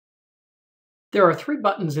There are 3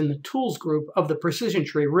 buttons in the Tools group of the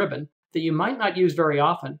PrecisionTree ribbon that you might not use very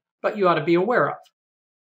often, but you ought to be aware of: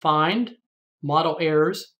 Find, Model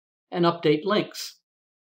Errors, and Update Links.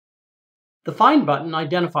 The Find button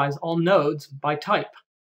identifies all nodes by type.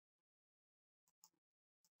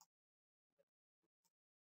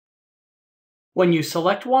 When you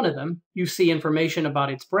select one of them, you see information about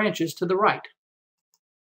its branches to the right.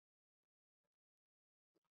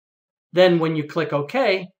 Then when you click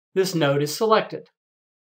OK, this node is selected.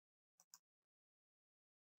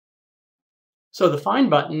 So the Find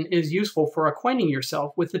button is useful for acquainting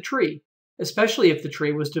yourself with the tree, especially if the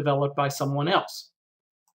tree was developed by someone else.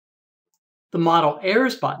 The Model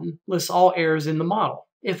Errors button lists all errors in the model,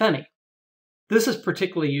 if any. This is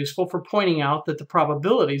particularly useful for pointing out that the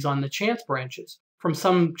probabilities on the chance branches from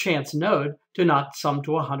some chance node do not sum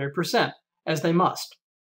to 100%, as they must.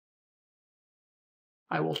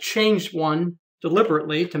 I will change one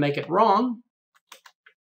deliberately to make it wrong.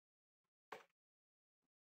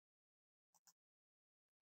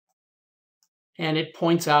 And it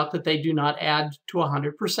points out that they do not add to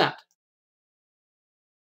 100%.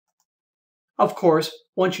 Of course,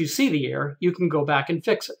 once you see the error, you can go back and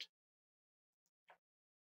fix it.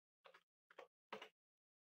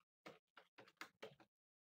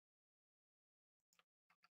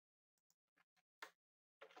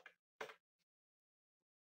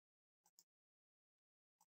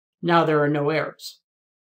 Now there are no errors.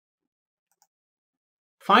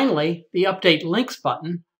 Finally, the Update Links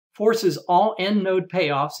button forces all end-node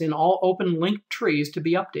payoffs in all open linked trees to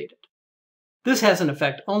be updated. This has an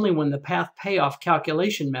effect only when the path payoff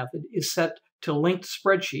calculation method is set to Linked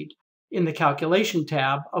Spreadsheet in the Calculation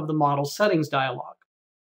tab of the Model Settings dialog.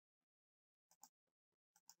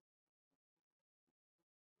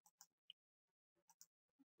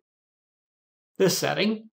 This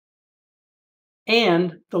setting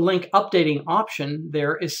and the link updating option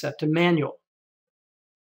there is set to Manual.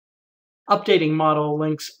 Updating model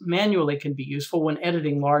links manually can be useful when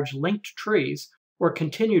editing large linked trees where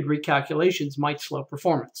continued recalculations might slow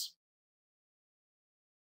performance.